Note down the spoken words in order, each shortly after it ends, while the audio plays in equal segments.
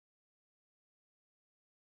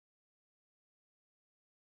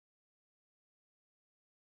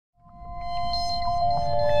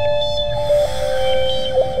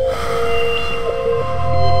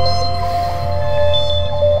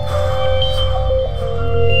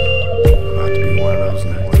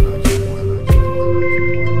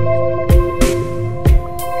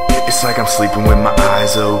sleeping with my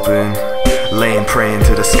eyes open, laying praying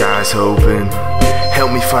to the skies hoping.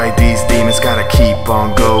 Help me fight these demons, gotta keep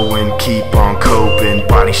on going, keep on coping.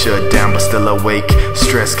 Body shut down but still awake,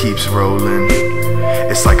 stress keeps rolling.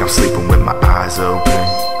 It's like I'm sleeping with my eyes open.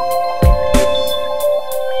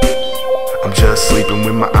 I'm just sleeping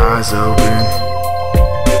with my eyes open.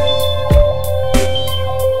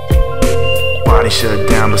 Body shut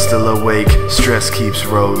down but still awake, stress keeps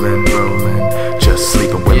rolling, rolling. Just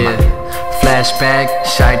sleeping with my Flashback,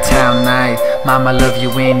 Chi-Town night. Mama, love you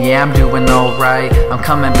in, yeah, I'm doing alright. I'm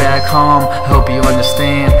coming back home, hope you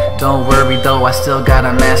understand. Don't worry though, I still got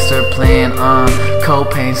a master plan.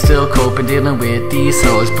 CoPane, still coping, dealing with these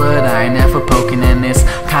hoes, but I ain't never poking in this.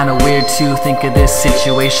 Kinda weird to think of this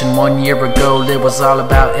situation. 1 year ago, it was all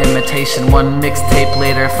about imitation. One mixtape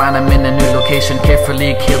later, find I'm in a new location,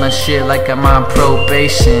 carefully killing shit like I'm on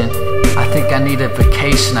probation. I think I need a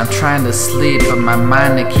vacation, I'm trying to sleep, but my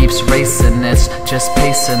mind it keeps racing. It's just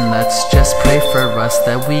pacing, let's just pray for us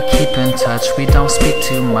that we keep in touch. We don't speak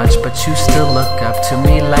too much, but you still look up to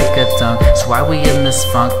me like a dunk. So why we in this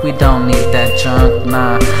funk? We don't need that junk,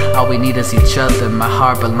 nah. All we need is each other. My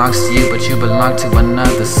heart belongs to you, but you belong to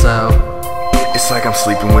another, so it's like I'm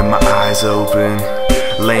sleeping with my eyes open,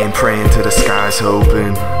 laying praying to the skies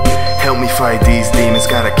hoping. Help me fight these demons,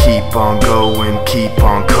 gotta keep on going, keep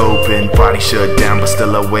on coping. Body shut down but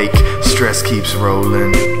still awake, stress keeps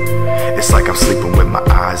rolling. It's like I'm sleeping with my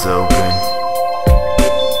eyes open.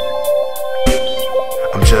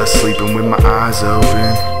 I'm just sleeping with my eyes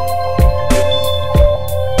open.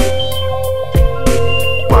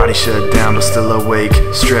 Body shut down but still awake,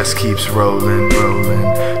 stress keeps rolling,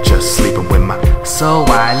 rolling. Just sleeping with my. So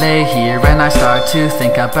I lay here and I start to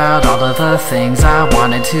think about all of the things I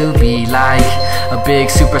wanted to be like. A big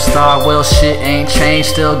superstar, well shit ain't changed,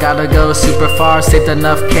 still gotta go super far. Saved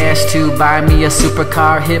enough cash to buy me a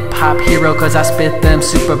supercar. Hip hop hero cause I spit them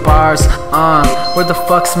super bars. Where the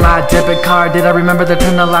fuck's my debit card? Did I remember to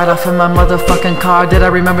turn the light off in my motherfucking car? Did I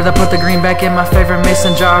remember to put the green back in my favorite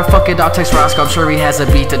mason jar? Fuck it, I'll text Rossco, I'm sure he has a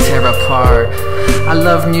beat to tear apart. I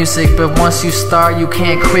love music but once you start you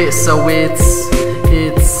can't quit, so it's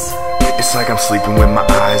like I'm sleeping with my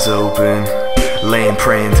eyes open, laying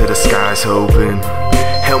praying to the skies hoping.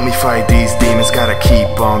 Help me fight these demons, gotta keep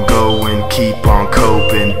on going, keep on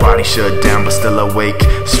coping. Body shut down but still awake,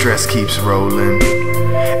 stress keeps rolling.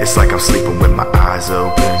 It's like I'm sleeping with my eyes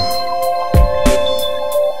open.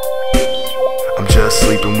 I'm just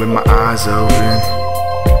sleeping with my eyes open.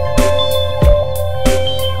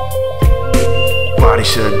 Body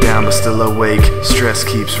shut down but still awake, stress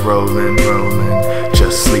keeps rolling, rolling.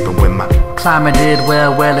 Just sleeping with my. Climber did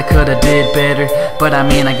well, it coulda did better. But I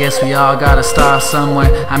mean, I guess we all gotta start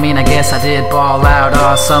somewhere. I mean, I guess I did ball out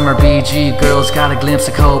all summer. BG girls got a glimpse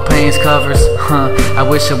of CoPane's covers. I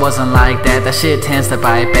wish it wasn't like that, that shit tends to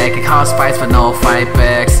bite back. It caused fights but no fight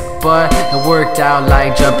backs. But it worked out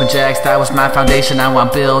like jumping jacks, that was my foundation. Now I'm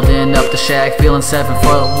building up the shack, feeling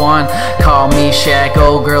 7'1". Call me Shaq,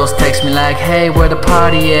 old girls text me like, hey, where the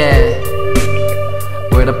party at?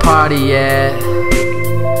 Where the party at?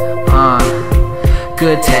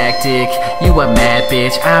 Good tactic, you a mad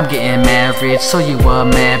bitch, I'm getting mad rich, so you a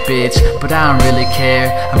mad bitch. But I don't really care,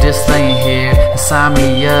 I'm just laying here,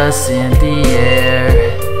 insomnia's in the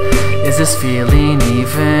air. Is this feeling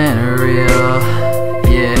even real?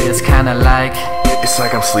 Yeah, it's kinda like. It's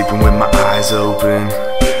like I'm sleeping with my eyes open,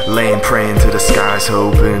 laying praying to the skies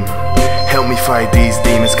hoping. Help me fight these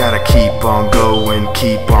demons, gotta keep on going,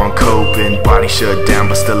 keep on coping. Body shut down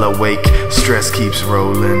but still awake, stress keeps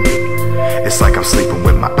rolling. It's like I'm sleeping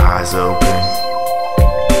with my eyes open.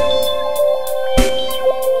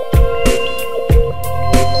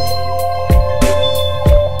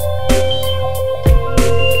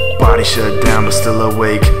 Body shut down but still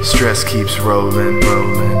awake, stress keeps rolling,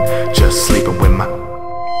 rolling. Just sleeping with my